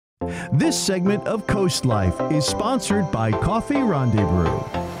This segment of Coast Life is sponsored by Coffee Rendezbrew.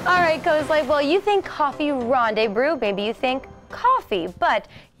 All right, CoastLife, well, you think Coffee Rendezbrew, maybe you think coffee, but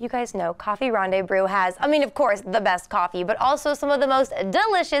you guys know Coffee Rendezbrew has, I mean, of course, the best coffee, but also some of the most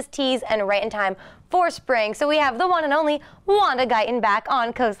delicious teas and right in time for spring. So we have the one and only Wanda Guyton back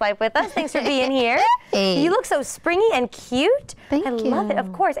on CoastLife with us. Thanks for being here. Hey. You look so springy and cute. Thank you. I love it,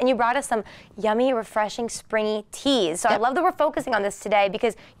 of course. And you brought us some yummy, refreshing, springy teas. So I love that we're focusing on this today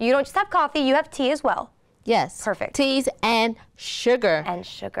because you don't just have coffee, you have tea as well. Yes. Perfect. Teas and sugar. And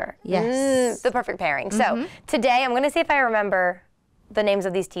sugar. Yes. The perfect pairing. So today I'm going to see if I remember the names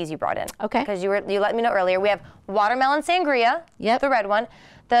of these teas you brought in. Okay. Because you let me know earlier. We have watermelon sangria. Yep. The red one.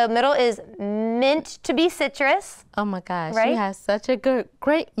 The middle is mint to be citrus. Oh my gosh. Right? You have such a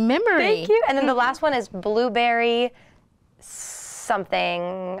great memory. Thank you. And then the last one is blueberry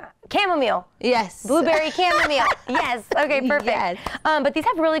something. Chamomile. Yes. Blueberry chamomile. Yes. Okay, perfect. Yes. But these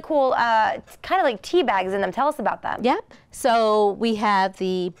have really cool kind of like tea bags in them. Tell us about them. Yep. So we have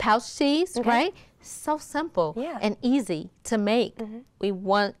the pouch teas, right? So simple and easy to make. We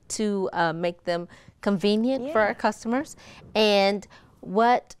want to make them convenient for our customers. And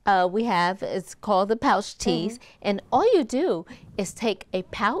what we have is called the pouch teas. And all you do is take a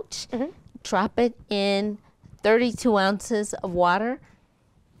pouch, drop it in 32 ounces of water,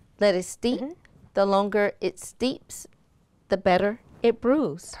 let it steep. The longer it steeps, the better it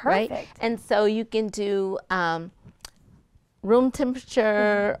brews, right? And so you can do room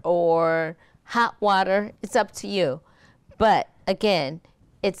temperature or hot water. It's up to you. But again,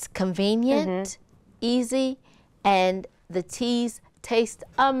 it's convenient, easy, and the teas taste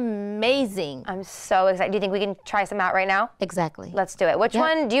amazing. I'm so excited. Do you think we can try some out right now? Exactly. Let's do it. Which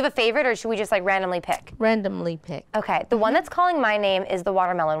one? Do you have a favorite or should we just like randomly pick? Randomly pick. Okay. The one that's calling my name is the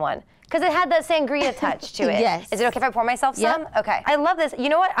watermelon one. Because it had the sangria touch to it. Yes. Is it okay if I pour myself some? Okay. I love this. You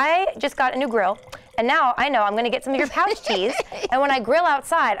know what? I just got a new grill. And now I know I'm going to get some of your pouch teas. And when I grill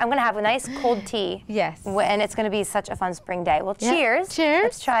outside, I'm going to have a nice cold tea. Yes. And it's going to be such a fun spring day. Well, cheers. Cheers.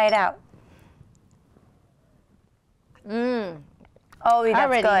 Let's try it out. Oh, that's I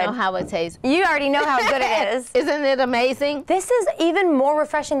already good. know how it tastes. You already know how good it is. Isn't it amazing? This is even more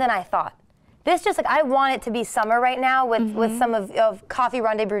refreshing than I thought. This just like, I want it to be summer right now with some of Coffee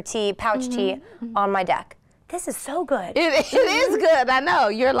Rendezbrew tea, pouch tea on my deck. This is so good. It is good, I know.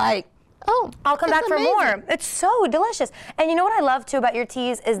 You're like, oh, I'll come back for more. It's so delicious. And you know what I love too about your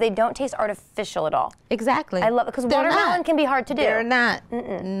teas is they don't taste artificial at all. Exactly. I love it because watermelon can be hard to do. They're not.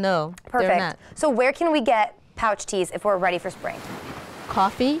 No, Perfect. they're not. So where can we get pouch teas if we're ready for spring?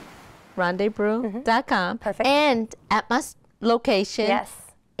 CoffeeRendezbrew.com. Perfect. And at my location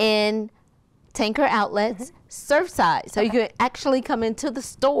in Tanker Outlets, Surfside. So you can actually come into the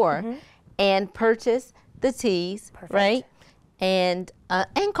store and purchase the teas, right? And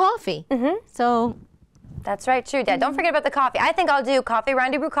coffee. So that's right, true, Dad. Don't forget about the coffee. I think I'll do Coffee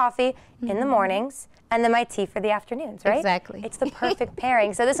Rendezbrew coffee in the mornings and then my tea for the afternoons, right? Exactly. It's the perfect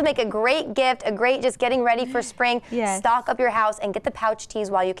pairing. So this will make a great gift, a great just getting ready for spring. Stock up your house and get the pouch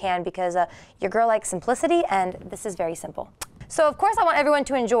teas while you can because your girl likes simplicity and this is very simple. So of course I want everyone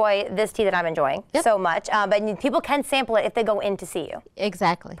to enjoy this tea that I'm enjoying so much, but people can sample it if they go in to see you.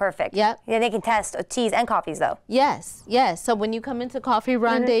 Exactly. Perfect. Yep. Yeah, they can test teas and coffees though. Yes, yes. So when you come into Coffee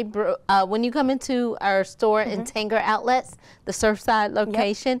Rendezbrew, when you come into our store in Tanger Outlets, the Surfside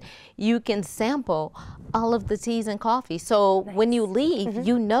location, you can sample all of the teas and coffee. So when you leave,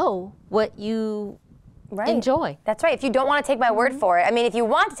 you know what you enjoy. That's right. If you don't want to take my word for it, I mean, if you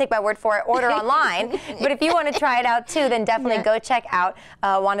want to take my word for it, order online. But if you want to try it out too, then definitely go check out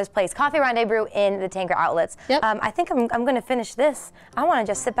Wanda's place, Coffee Rendezbrew in the Tanger Outlets. I think I'm going to finish this. I want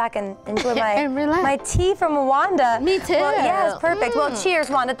to just sit back and enjoy my tea from Wanda. Me too. Well, yes, perfect. Well, cheers,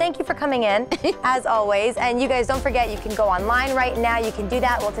 Wanda. Thank you for coming in, as always. And you guys don't forget, you can go online right now. You can do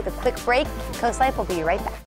that. We'll take a quick break. CoastLife will be right back.